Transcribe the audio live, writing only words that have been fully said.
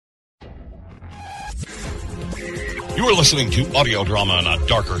You are listening to audio drama in a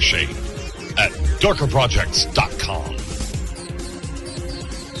darker shade at darkerprojects.com.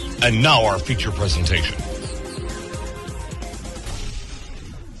 And now our feature presentation.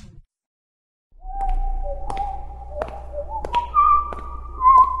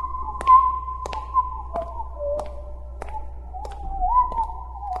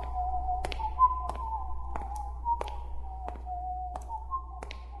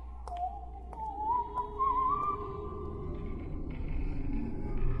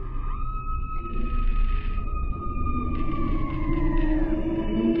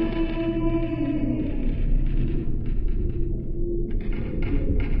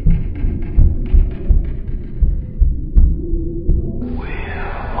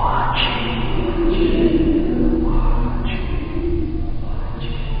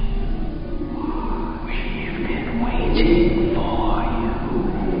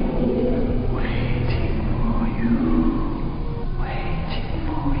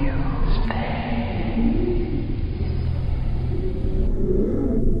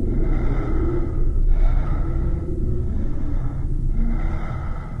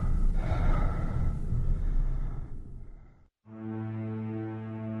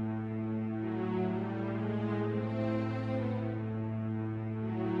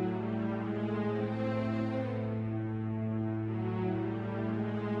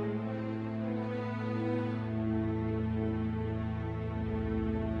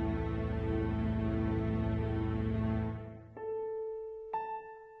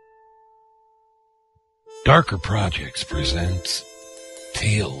 Darker Projects presents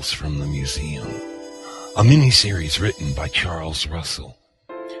Tales from the Museum, a miniseries written by Charles Russell,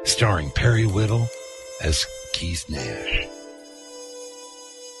 starring Perry Whittle as Keith Nash.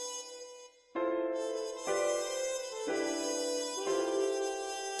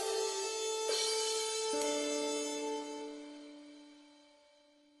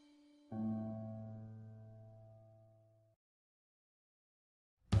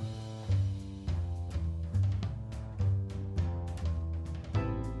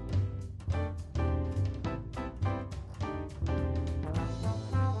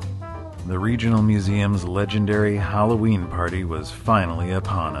 The Regional Museum's legendary Halloween party was finally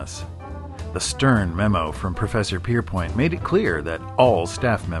upon us. The stern memo from Professor Pierpoint made it clear that all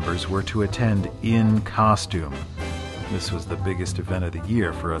staff members were to attend in costume. This was the biggest event of the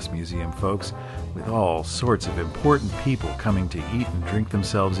year for us museum folks, with all sorts of important people coming to eat and drink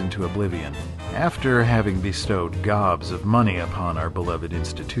themselves into oblivion, after having bestowed gobs of money upon our beloved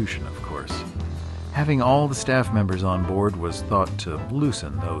institution, of course. Having all the staff members on board was thought to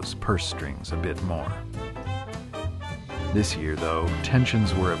loosen those purse strings a bit more. This year, though,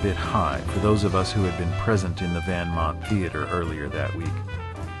 tensions were a bit high for those of us who had been present in the Van Mont Theater earlier that week.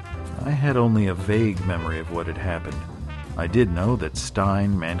 I had only a vague memory of what had happened. I did know that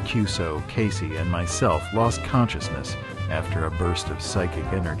Stein, Mancuso, Casey, and myself lost consciousness after a burst of psychic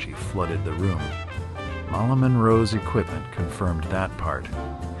energy flooded the room. Mala Monroe's equipment confirmed that part.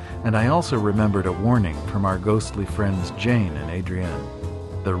 And I also remembered a warning from our ghostly friends Jane and Adrienne.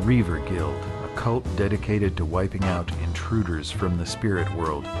 The Reaver Guild, a cult dedicated to wiping out intruders from the spirit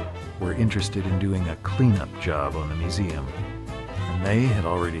world, were interested in doing a cleanup job on the museum. And they had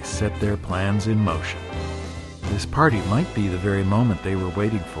already set their plans in motion. This party might be the very moment they were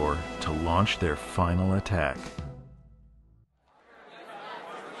waiting for to launch their final attack.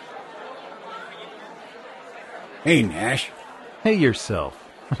 Hey, Nash. Hey yourself.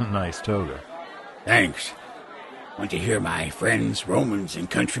 Nice toga. Thanks. Want to hear my friends, Romans, and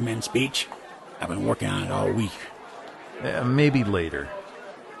countrymen speech? I've been working on it all week. Maybe later.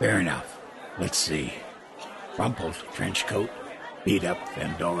 Fair enough. Let's see. Rumpled trench coat, beat-up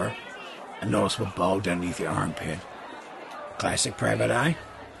fedora, a noticeable bulge underneath your armpit. Classic private eye?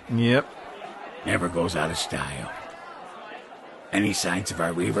 Yep. Never goes out of style. Any signs of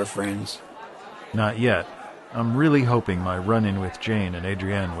our Reaver friends? Not yet. I'm really hoping my run-in with Jane and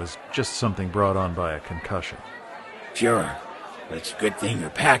Adrienne was just something brought on by a concussion. Sure, but it's a good thing you're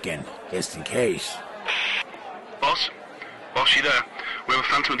packing, just in case. Boss, you there? We have a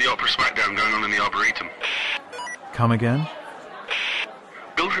Phantom of the Opera smackdown going on in the Arboretum. Come again?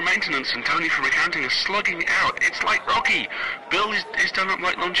 Bill from maintenance and Tony from accounting are slugging out. It's like Rocky. Bill is done up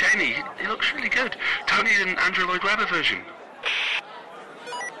like Lon Chaney. He looks really good. Tony's an Andrew Lloyd Webber version.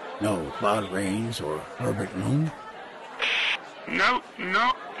 No Claude Rains or Herbert Moon? No,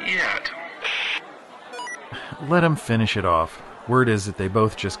 not yet. Let him finish it off. Word is that they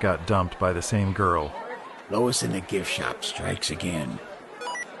both just got dumped by the same girl. Lois in the gift shop strikes again.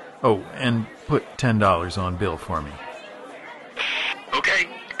 Oh, and put $10 on Bill for me. Okay,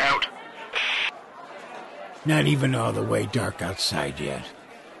 out. Not even all the way dark outside yet.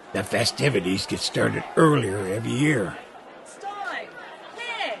 The festivities get started earlier every year. Stein!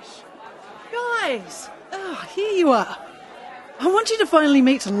 Nash! Guys! Oh, here you are. I want you to finally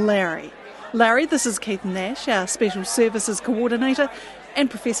meet Larry. Larry, this is Keith Nash, our Special Services Coordinator, and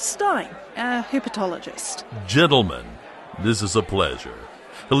Professor Stein, our herpetologist. Gentlemen, this is a pleasure.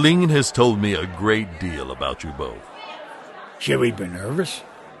 Helene has told me a great deal about you both. Should we be nervous?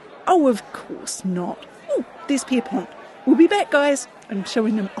 Oh, of course not. Oh, there's Pierpont. We'll be back, guys. I'm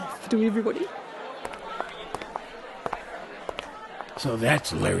showing him off to everybody. So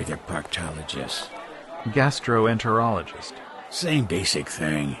that's Larry the proctologist. Gastroenterologist. Same basic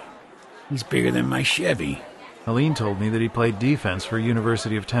thing. He's bigger than my Chevy. Helene told me that he played defense for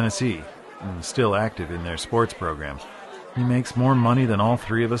University of Tennessee and is still active in their sports program. He makes more money than all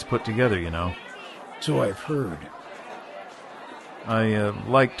three of us put together, you know. So I've heard. I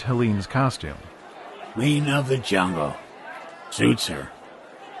liked Helene's costume. Queen of the jungle. Suits her.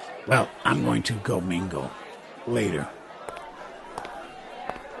 Well, I'm going to go mingle. Later.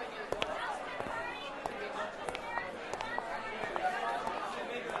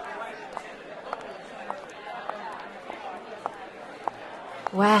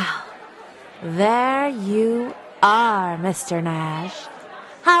 Well, there you are, Mr. Nash.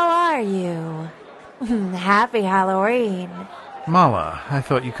 How are you? Happy Halloween. Mala, I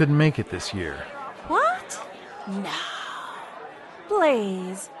thought you couldn't make it this year. What? No.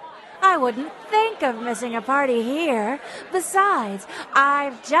 Please. I wouldn't think of missing a party here. Besides,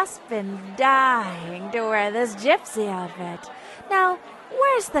 I've just been dying to wear this gypsy outfit. Now,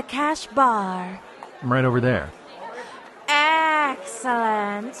 where's the cash bar? Right over there.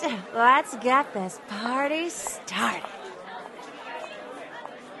 Excellent. Let's get this party started.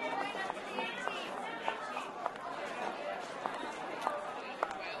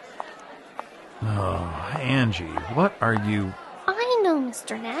 Oh, Angie, what are you... I know,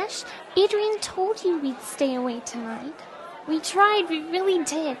 Mr. Nash. Adrian told you we'd stay away tonight. We tried, we really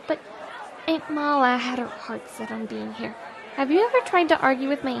did, but Aunt Mala had her heart set on being here. Have you ever tried to argue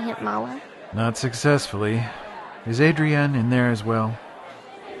with my Aunt Mala? Not successfully. Is Adrienne in there as well?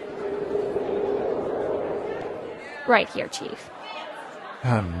 Right here, Chief.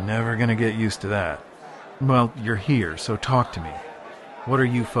 I'm never gonna get used to that. Well, you're here, so talk to me. What are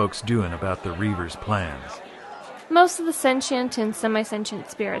you folks doing about the Reavers' plans? Most of the sentient and semi-sentient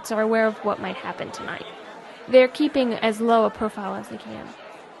spirits are aware of what might happen tonight. They're keeping as low a profile as they can.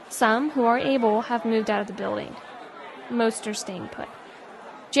 Some, who are able, have moved out of the building. Most are staying put.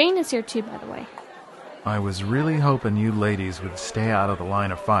 Jane is here too, by the way. I was really hoping you ladies would stay out of the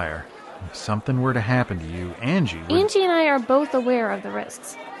line of fire. If something were to happen to you, Angie would... Angie and I are both aware of the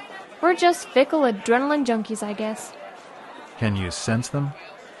risks. We're just fickle adrenaline junkies, I guess. Can you sense them?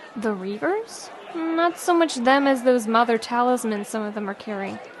 The Reavers? Not so much them as those mother talismans some of them are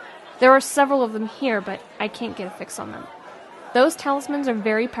carrying. There are several of them here, but I can't get a fix on them. Those talismans are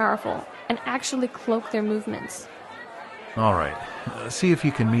very powerful and actually cloak their movements. All right. See if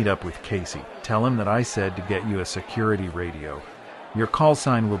you can meet up with Casey. Tell him that I said to get you a security radio. Your call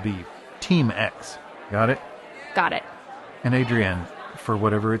sign will be Team X. Got it? Got it. And Adrienne, for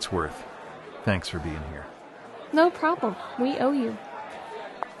whatever it's worth, thanks for being here. No problem. We owe you.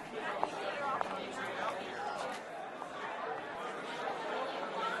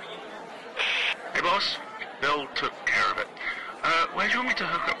 Hey, boss. Bill took care of it. Where do you want me to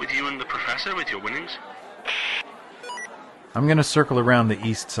hook up with you and the professor with your winnings? I'm gonna circle around the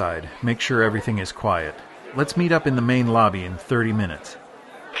east side, make sure everything is quiet. Let's meet up in the main lobby in 30 minutes.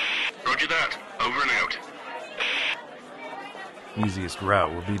 Roger that. Over and out. Easiest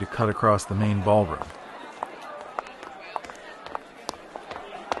route will be to cut across the main ballroom.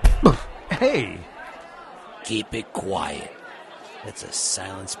 Hey! Keep it quiet. That's a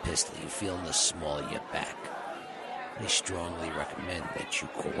silenced pistol you feel in the small of your back. I strongly recommend that you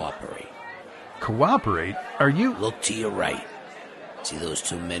cooperate. Cooperate? Are you... Look to your right. See those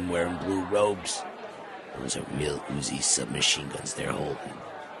two men wearing blue robes? Those are real Uzi submachine guns they're holding.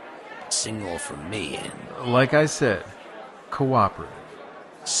 Signal from me and... Like I said, cooperate.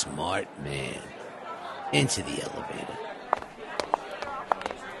 Smart man. Into the elevator.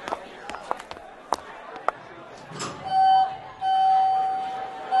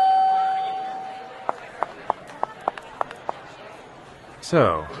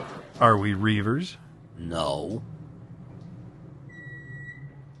 So, are we Reavers? No.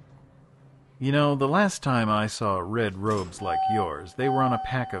 You know, the last time I saw red robes like yours, they were on a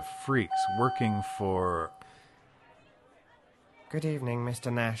pack of freaks working for... Good evening,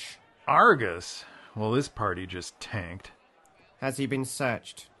 Mr. Nash. Argus? Well, this party just tanked. Has he been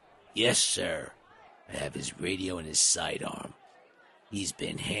searched? Yes, sir. I have his radio and his sidearm. He's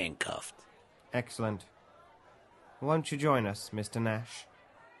been handcuffed. Excellent. Won't you join us, Mr. Nash?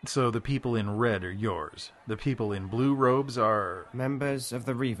 So the people in red are yours. The people in blue robes are... Members of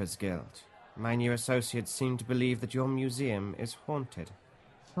the Reavers Guild. My new associates seem to believe that your museum is haunted.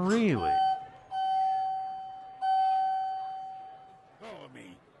 Really? Follow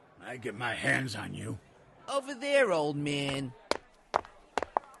me. I get my hands on you. Over there, old man.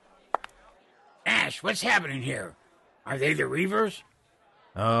 Nash, what's happening here? Are they the Reavers?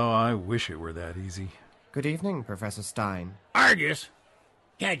 Oh, I wish it were that easy. Good evening, Professor Stein. Argus,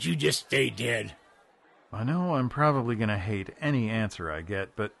 can't you just stay dead? I know I'm probably going to hate any answer I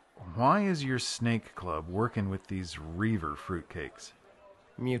get, but why is your snake club working with these Reaver fruitcakes?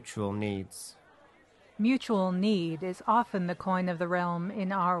 Mutual needs. Mutual need is often the coin of the realm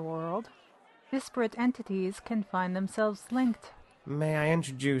in our world. Disparate entities can find themselves linked. May I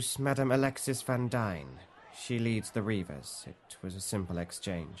introduce Madame Alexis Van Dyne? She leads the Reavers. It was a simple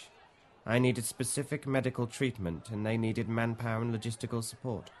exchange. I needed specific medical treatment, and they needed manpower and logistical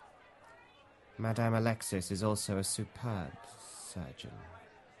support. Madame Alexis is also a superb surgeon.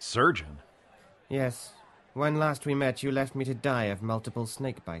 Surgeon? Yes. When last we met, you left me to die of multiple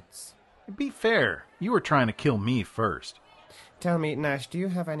snake bites. Be fair. You were trying to kill me first. Tell me, Nash, do you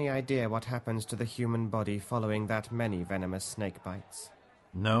have any idea what happens to the human body following that many venomous snake bites?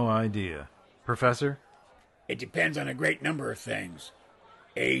 No idea. Professor? It depends on a great number of things.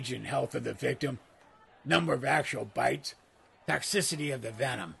 Age and health of the victim, number of actual bites, toxicity of the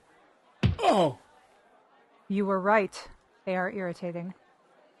venom. Oh! You were right. They are irritating.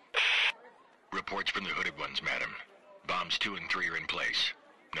 Reports from the hooded ones, madam. Bombs 2 and 3 are in place.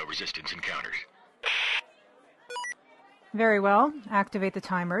 No resistance encountered. Very well. Activate the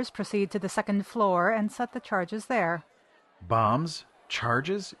timers, proceed to the second floor, and set the charges there. Bombs?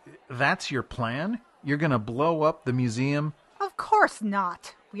 Charges? That's your plan? You're gonna blow up the museum? Of course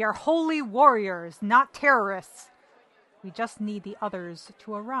not. We are holy warriors, not terrorists. We just need the others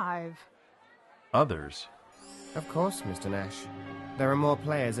to arrive. Others? Of course, Mr. Nash. There are more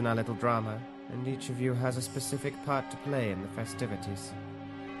players in our little drama, and each of you has a specific part to play in the festivities.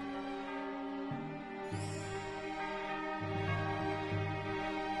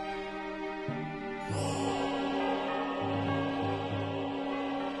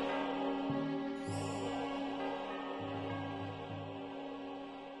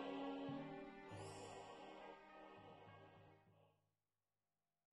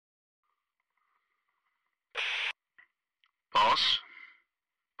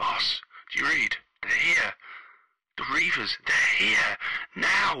 Boss, do you read? They're here. The Reavers, they're here.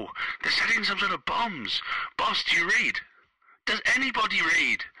 Now! They're setting some sort of bombs. Boss, do you read? Does anybody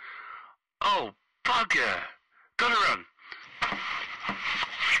read? Oh, bugger. Gotta run.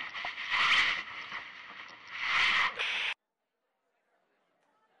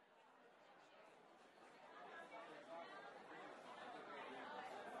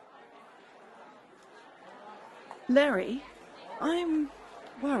 Larry, I'm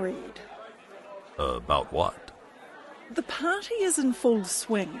worried. About what? The party is in full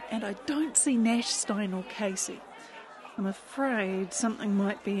swing, and I don't see Nash, Stein, or Casey. I'm afraid something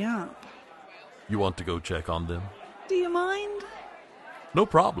might be up. You want to go check on them? Do you mind? No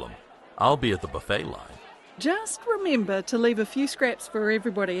problem. I'll be at the buffet line. Just remember to leave a few scraps for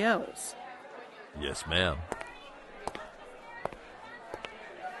everybody else. Yes, ma'am.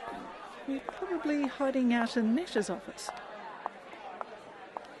 We're probably hiding out in Nash's office.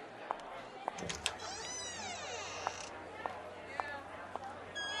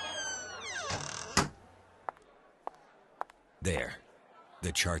 There.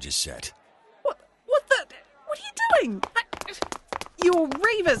 The charge is set. What are you doing? You're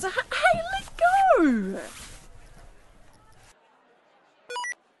Reavers. Hey, let go!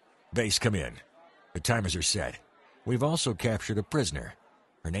 Base, come in. The timers are set. We've also captured a prisoner.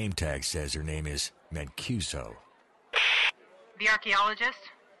 Her name tag says her name is Mancuso. The archaeologist?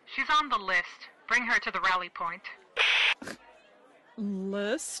 She's on the list. Bring her to the rally point.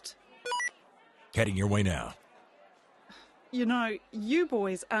 List? Heading your way now. You know, you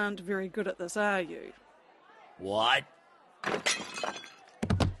boys aren't very good at this, are you? What?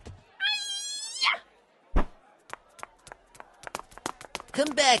 Come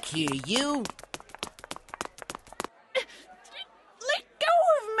back here, you! Let go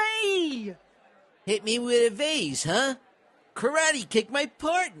of me! Hit me with a vase, huh? Karate kick my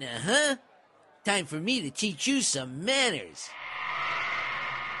partner, huh? Time for me to teach you some manners.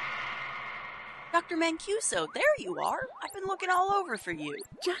 Dr. Mancuso, there you are. I've been looking all over for you.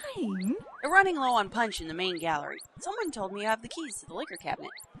 Jane? We're running low on punch in the main gallery. Someone told me you have the keys to the liquor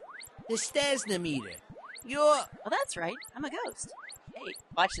cabinet. The Stasna meter. You're... Oh, that's right. I'm a ghost. Hey,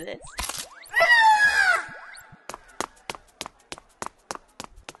 watch this.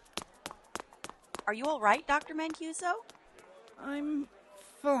 Are you all right, Dr. Mancuso? I'm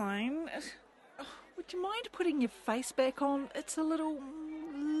fine. Would you mind putting your face back on? It's a little...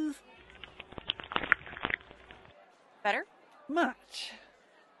 Better? much.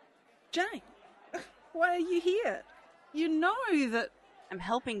 Jane, why are you here? You know that... I'm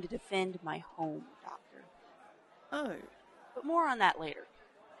helping to defend my home, Doctor. Oh. But more on that later.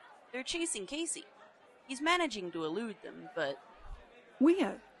 They're chasing Casey. He's managing to elude them, but...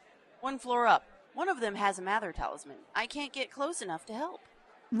 Where? 1 floor up. One of them has a Mather talisman. I can't get close enough to help.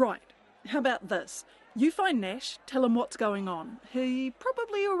 Right. How about this? You find Nash, tell him what's going on. He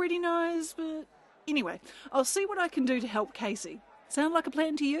probably already knows, but... Anyway, I'll see what I can do to help Casey. Sound like a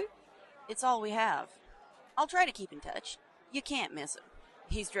plan to you? It's all we have. I'll try to keep in touch. You can't miss him.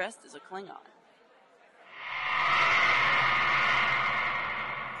 He's dressed as a Klingon.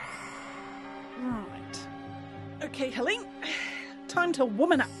 Right. Okay, Helene. Time to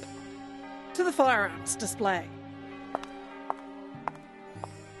woman up. To the firearms display.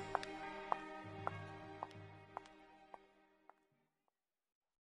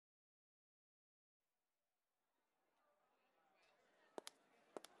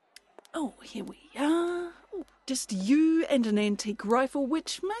 Oh, here we are. Oh, just you and an antique rifle,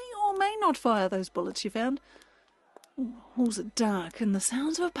 which may or may not fire those bullets you found. Oh, halls are dark, and the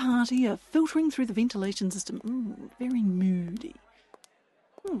sounds of a party are filtering through the ventilation system. Very moody.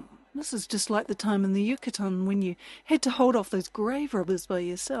 This is just like the time in the Yucatan when you had to hold off those grave robbers by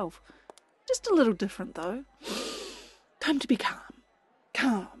yourself. Just a little different, though. Time to be calm.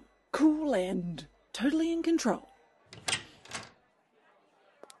 Calm, cool, and totally in control.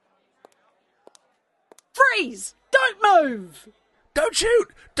 Freeze! Don't move! Don't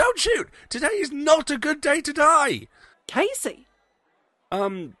shoot! Don't shoot! Today is not a good day to die! Casey!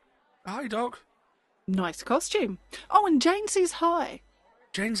 Hi, Doc. Nice costume. Oh, and Jane says hi.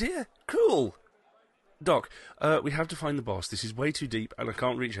 Jane's here? Cool. Doc, we have to find the boss. This is way too deep, and I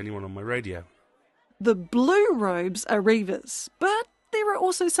can't reach anyone on my radio. The blue robes are Reavers, but there are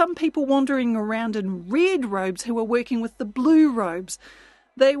also some people wandering around in red robes who are working with the blue robes.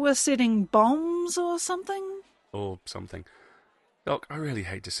 They were setting bombs or something? Or something. Doc, I really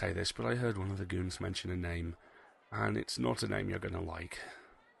hate to say this, but I heard one of the goons mention a name, and it's not a name you're going to like.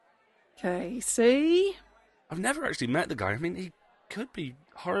 Casey? I've never actually met the guy. I mean, he could be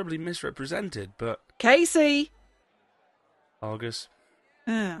horribly misrepresented, but... Casey! Argus?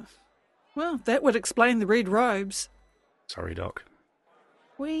 Well, that would explain the red robes. Sorry, Doc.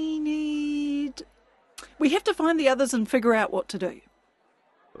 We have to find the others and figure out what to do.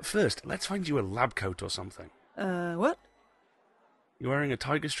 But first, let's find you a lab coat or something. What? You're wearing a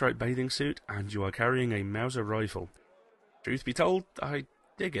tiger stripe bathing suit, and you are carrying a Mauser rifle. Truth be told, I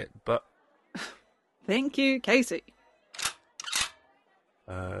dig it, but... Thank you, Casey.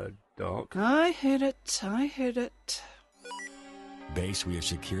 Doc? I heard it. Base, we have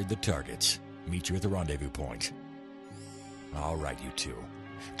secured the targets. Meet you at the rendezvous point. All right, you two.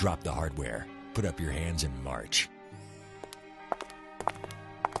 Drop the hardware. Put up your hands and march.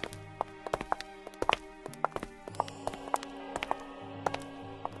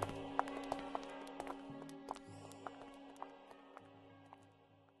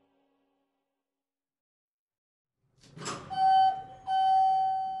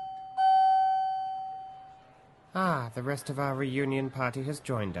 The rest of our reunion party has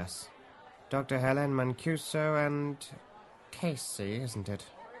joined us. Dr. Helen Mancuso and... Casey, isn't it?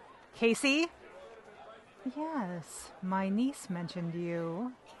 Casey? Yes, my niece mentioned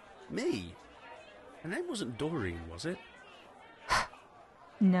you. Me? Her name wasn't Doreen, was it?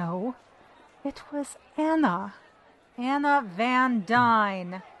 No, it was Anna. Anna Van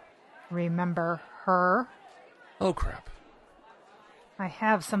Dyne. Remember her? Oh, crap. I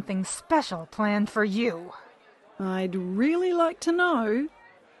have something special planned for you. I'd really like to know.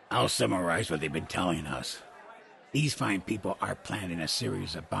 I'll summarize what they've been telling us. These fine people are planting a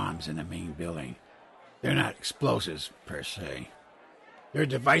series of bombs in the main building. They're not explosives, per se. They're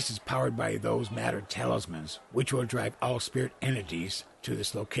devices powered by those Mather talismans, which will drive all spirit entities to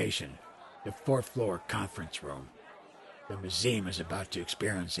this location, the 4th floor conference room. The museum is about to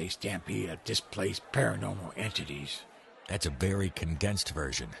experience a stampede of displaced paranormal entities. That's a very condensed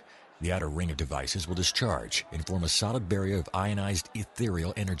version. The outer ring of devices will discharge and form a solid barrier of ionized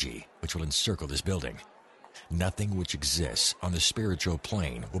ethereal energy, which will encircle this building. Nothing which exists on the spiritual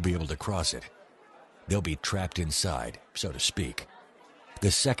plane will be able to cross it. They'll be trapped inside, so to speak.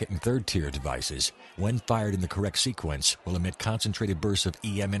 The second and third tier devices, when fired in the correct sequence, will emit concentrated bursts of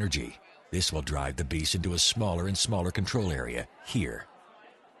EM energy. This will drive the beast into a smaller and smaller control area, here.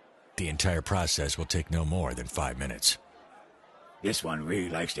 The entire process will take no more than 5 minutes. This one really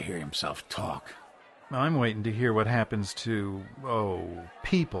likes to hear himself talk. I'm waiting to hear what happens to,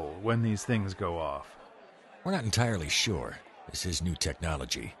 people when these things go off. We're not entirely sure. This is new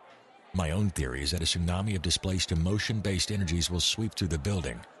technology. My own theory is that a tsunami of displaced emotion-based energies will sweep through the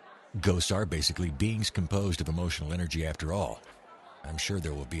building. Ghosts are basically beings composed of emotional energy after all. I'm sure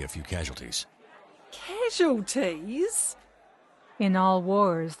there will be a few casualties. Casualties? In all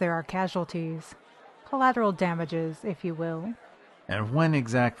wars, there are casualties. Collateral damages, if you will. And when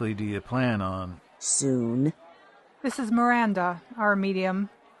exactly do you plan on... Soon. This is Miranda, our medium.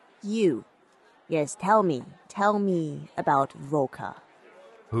 You. Yes, tell me about Volca.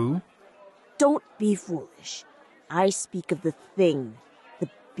 Who? Don't be foolish. I speak of the thing, the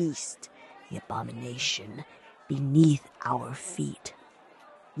beast, the abomination, beneath our feet.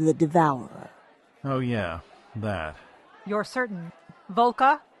 The devourer. Oh yeah, that. You're certain?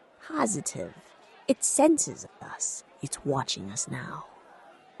 Volca? Positive. It senses us. It's watching us now.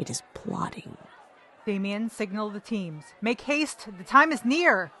 It is plotting. Damien, signal the teams. Make haste, the time is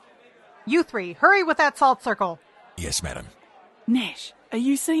near. You three, hurry with that salt circle. Yes, madam. Nash, are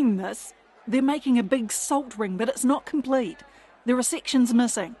you seeing this? They're making a big salt ring, but it's not complete. There are sections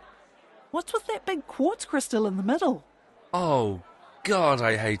missing. What's with that big quartz crystal in the middle? Oh, God,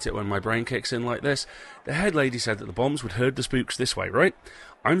 I hate it when my brain kicks in like this. The head lady said that the bombs would herd the spooks this way, right?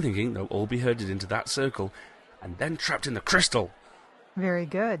 I'm thinking they'll all be herded into that circle and then trapped in the crystal. Very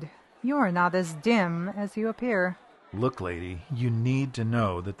good. You're not as dim as you appear. Look, lady, you need to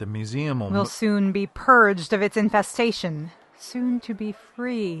know that the museum will soon be purged of its infestation. Soon to be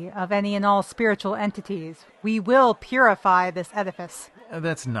free of any and all spiritual entities. We will purify this edifice.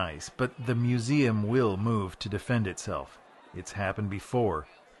 That's nice, but the museum will move to defend itself. It's happened before.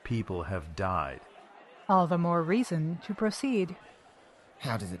 People have died. All the more reason to proceed.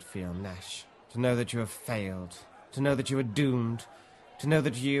 How does it feel, Nash? To know that you have failed. To know that you are doomed. To know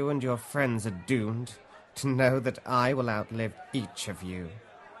that you and your friends are doomed. To know that I will outlive each of you.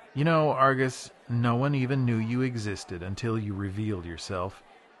 You know, Argus, no one even knew you existed until you revealed yourself.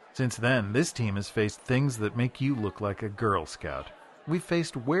 Since then, this team has faced things that make you look like a Girl Scout. We've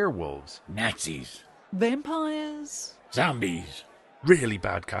faced werewolves. Nazis. Vampires. Zombies. Really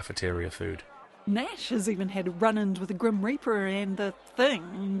bad cafeteria food. Nash has even had run-ins with the Grim Reaper and the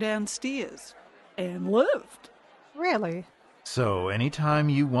thing downstairs. And lived. Really? So, anytime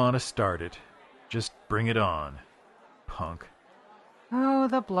you want to start it, just bring it on, punk. Oh,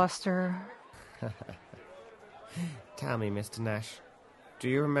 the bluster. Tell me, Mr. Nash, do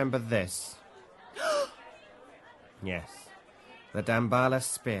you remember this? Yes, the Dambala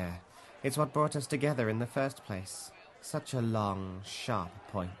spear. It's what brought us together in the first place. Such a long, sharp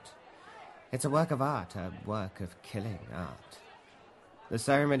point. It's a work of art, a work of killing art. The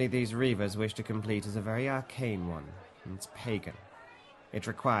ceremony these Reavers wish to complete is a very arcane one. It's pagan. It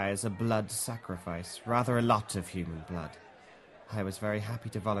requires a blood sacrifice, rather a lot of human blood. I was very happy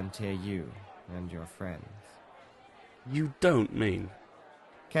to volunteer you and your friends. You don't mean...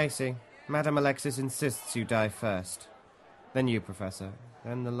 Casey, Madame Alexis insists you die first. Then you, Professor.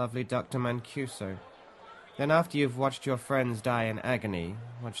 Then the lovely Dr. Mancuso. Then after you've watched your friends die in agony,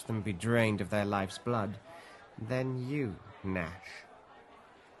 watched them be drained of their life's blood, then you, Nash.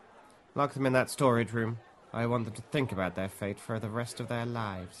 Lock them in that storage room. I want them to think about their fate for the rest of their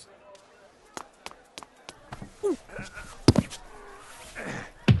lives.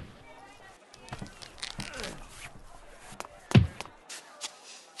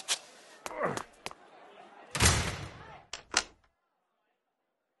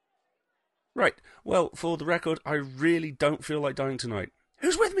 Right, well, for the record, I really don't feel like dying tonight.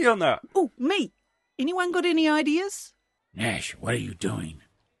 Who's with me on that? Oh, me. Anyone got any ideas? Nash, what are you doing?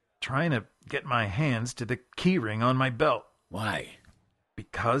 Trying to get my hands to the keyring on my belt. Why?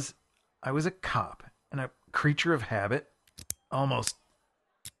 Because I was a cop and a creature of habit. Almost.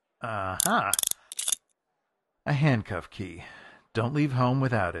 A handcuff key. Don't leave home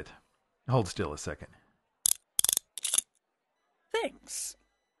without it. Hold still a second. Thanks.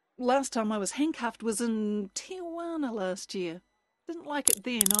 Last time I was handcuffed was in Tijuana last year. Didn't like it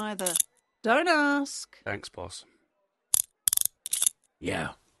then either. Don't ask. Thanks, boss. Yeah,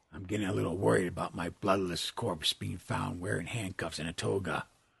 I'm getting a little worried about my bloodless corpse being found wearing handcuffs and a toga.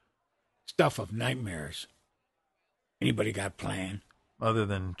 Stuff of nightmares. Anybody got a plan? Other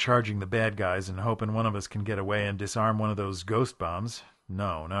than charging the bad guys and hoping one of us can get away and disarm one of those ghost bombs,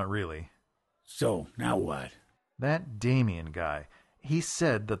 no, not really. So, now what? That Damien guy. He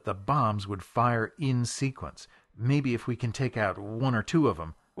said that the bombs would fire in sequence. Maybe if we can take out one or two of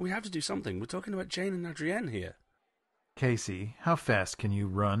them. Well, we have to do something. We're talking about Jane and Adrienne here. Casey, how fast can you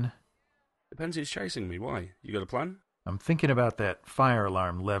run? Depends who's chasing me. Why? You got a plan? I'm thinking about that fire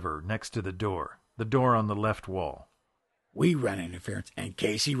alarm lever next to the door on the left wall. We run interference, and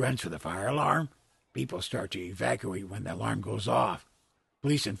Casey runs for the fire alarm. People start to evacuate when the alarm goes off.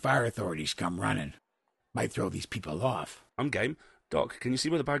 Police and fire authorities come running. Might throw these people off. I'm game. Doc, can you see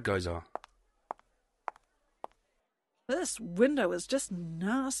where the bad guys are? This window is just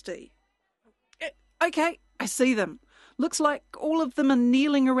nasty. Okay, I see them. Looks like all of them are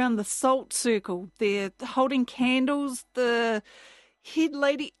kneeling around the salt circle. They're holding candles. The head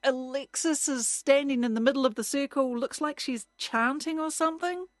lady Alexis is standing in the middle of the circle. Looks like she's chanting or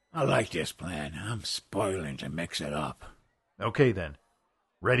something. I like this plan. I'm spoiling to mix it up. Okay then.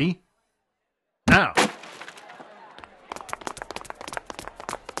 Ready? Now!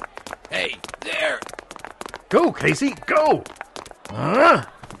 Hey, there! Go, Casey, go!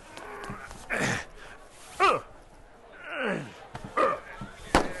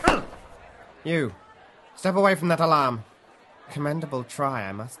 You, step away from that alarm. Commendable try,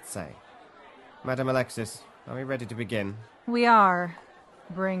 I must say. Madam Alexis, are we ready to begin? We are.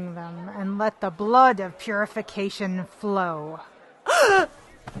 Bring them, and let the blood of purification flow.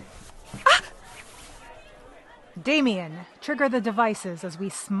 Damien, trigger the devices as we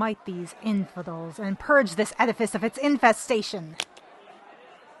smite these infidels and purge this edifice of its infestation.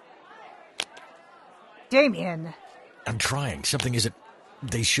 Damien! I'm trying. Something isn't...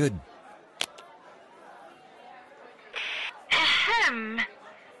 They should... Ahem.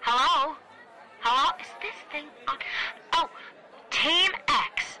 Hello? Hello? Is this thing on? Oh, Team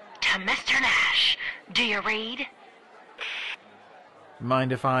X to Mr. Nash. Do you read?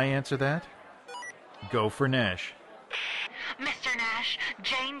 Mind if I answer that? Go for Nash. Mr. Nash,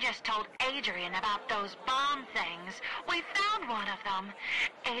 Jane just told Adrian about those bomb things. We found one of them.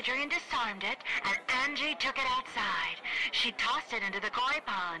 Adrian disarmed it, and Angie took it outside. She tossed it into the koi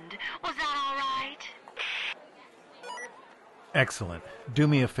pond. Was that all right? Excellent. Do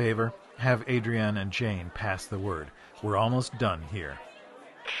me a favor. Have Adrienne and Jane pass the word. We're almost done here.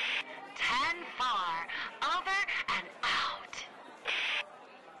 10 far, over and out.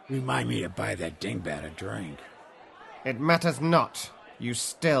 Remind me to buy that dingbat a drink. It matters not. You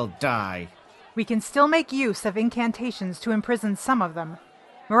still die. We can still make use of incantations to imprison some of them.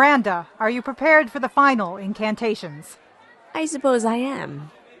 Miranda, are you prepared for the final incantations? I suppose I am.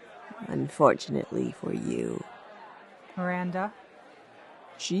 Unfortunately for you. Miranda?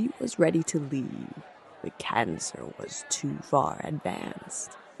 She was ready to leave. The cancer was too far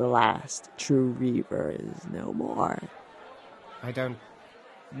advanced. The last true Reaver is no more. I don't...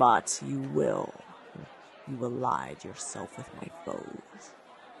 But you will. You allied yourself with my foes.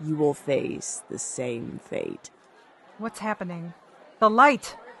 You will face the same fate. What's happening? The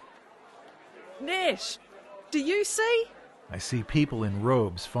light! Nash, do you see? I see people in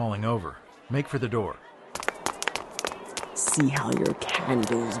robes falling over. Make for the door. See how your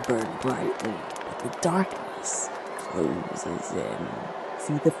candles burn brightly, but the darkness closes in.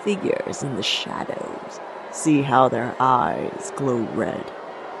 See the figures in the shadows. See how their eyes glow red.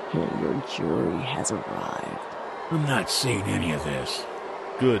 And your jury has arrived. I'm not seeing any of this.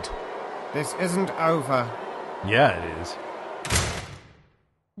 Good. This isn't over. Yeah, it is.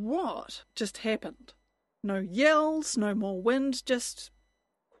 What just happened? No yells, no more wind, just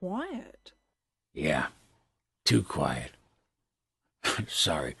quiet. Yeah, too quiet.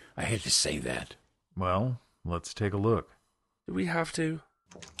 Sorry, I had to say that. Well, let's take a look. Do we have to?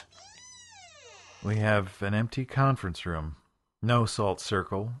 We have an empty conference room. No salt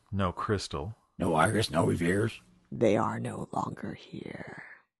circle, no crystal. No Iris, no Revere's. They are no longer here.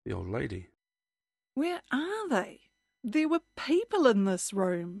 The old lady. Where are they? There were people in this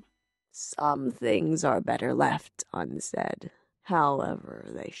room. Some things are better left unsaid. However,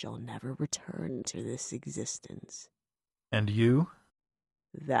 they shall never return to this existence. And you?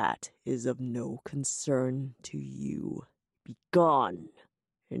 That is of no concern to you. Be gone,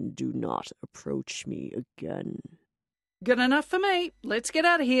 and do not approach me again. Good enough for me. Let's get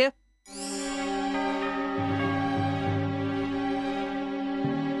out of here.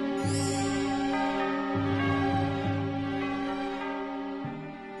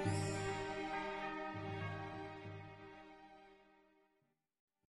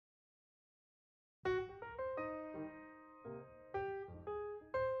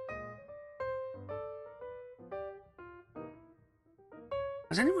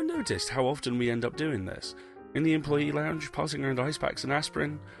 Has anyone noticed how often we end up doing this? In the employee lounge, passing around ice packs and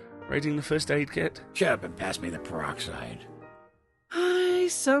aspirin, raiding the first aid kit? Shut up and pass me the peroxide.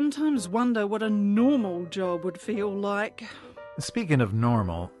 sometimes wonder what a normal job would feel like. Speaking of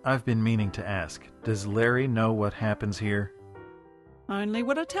normal, I've been meaning to ask, does Larry know what happens here? Only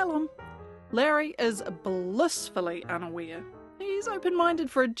what I tell him. Larry is blissfully unaware. He's open-minded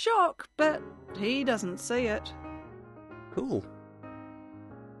for a jock, but he doesn't see it. Cool.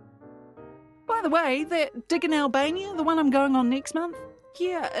 By the way, that dig in Albania, the one I'm going on next month,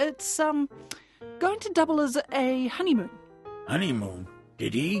 yeah, it's going to double as a honeymoon. Honeymoon?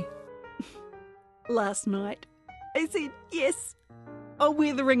 Did he? Last night. I said yes. I'll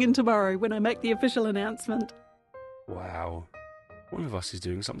wear the ring in tomorrow when I make the official announcement. Wow. One of us is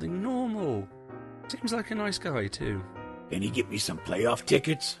doing something normal. Seems like a nice guy, too. Can he get me some playoff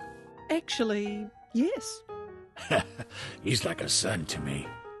tickets? Actually, yes. He's like a son to me.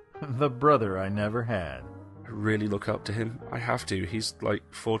 The brother I never had. I really look up to him. I have to. He's like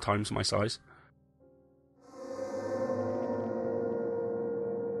 4 times my size.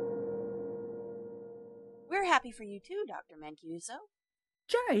 We're happy for you too, Dr. Mancuso.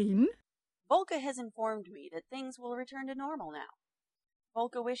 Jane? Volka has informed me that things will return to normal now.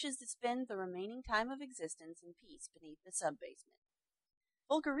 Volka wishes to spend the remaining time of existence in peace beneath the sub-basement.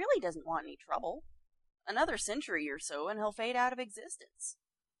 Volka really doesn't want any trouble. Another century or so and he'll fade out of existence.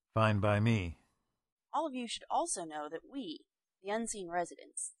 Fine by me. All of you should also know that we, the unseen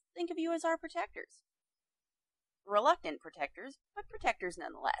residents, think of you as our protectors. Reluctant protectors, but protectors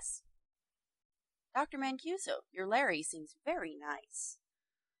nonetheless. Dr. Mancuso, your Larry seems very nice.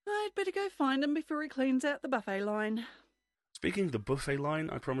 I'd better go find him before he cleans out the buffet line. Speaking of the buffet line,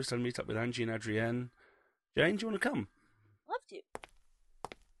 I promised I'd meet up with Angie and Adrienne. Jane, do you want to come? Love to.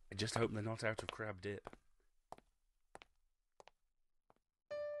 I just hope they're not out of crab dip.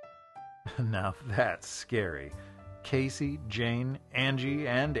 Now that's scary. Casey, Jane, Angie,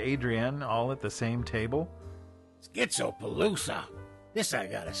 and Adrienne all at the same table? Schizopalooza. This I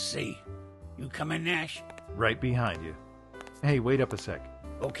gotta see. You coming, Nash? Right behind you. Hey, wait up a sec.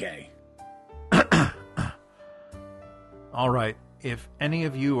 Okay. All right, if any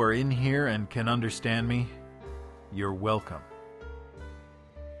of you are in here and can understand me, you're welcome.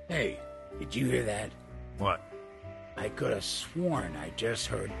 Hey, did you hear that? What? I could have sworn I just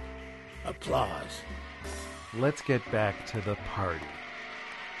heard applause. Let's get back to the party.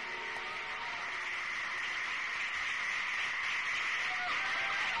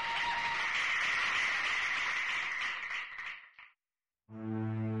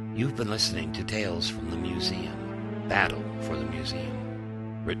 You've been listening to Tales from the Museum, Battle for the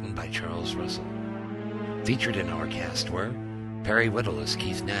Museum, written by Charles Russell. Featured in our cast were Perry Whittle as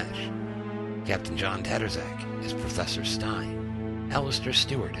Keith Nash, Captain John Tatterzak as Professor Stein, Alistair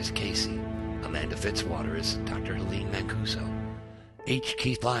Stewart as Casey, Amanda Fitzwater as Dr. Helene Mancuso, H.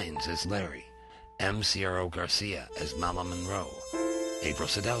 Keith Lyons as Larry, M. Ciaro Garcia as Mama Monroe, April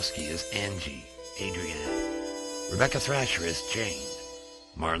Sadowski as Angie, Adrienne, Rebecca Thrasher as Jane,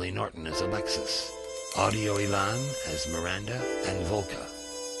 Marley Norton as Alexis, Audio Elan as Miranda and Volka,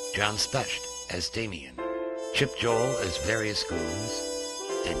 John Specht as Damien, Chip Joel as various goons,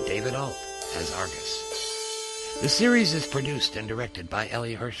 and David Alt as Argus. The series is produced and directed by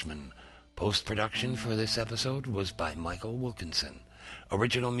Ellie Hirschman. Post-production for this episode was by Michael Wilkinson.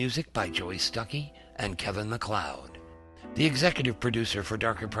 Original music by Joey Stuckey and Kevin MacLeod. The executive producer for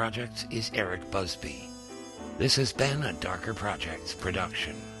Darker Projects is Eric Busby. This has been a Darker Projects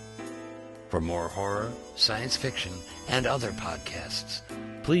production. For more horror, science fiction, and other podcasts,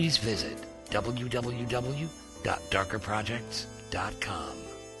 please visit www.darkerprojects.com.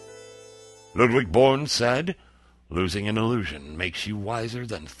 Ludwig Born said, "Losing an illusion makes you wiser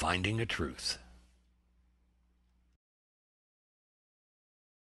than finding a truth."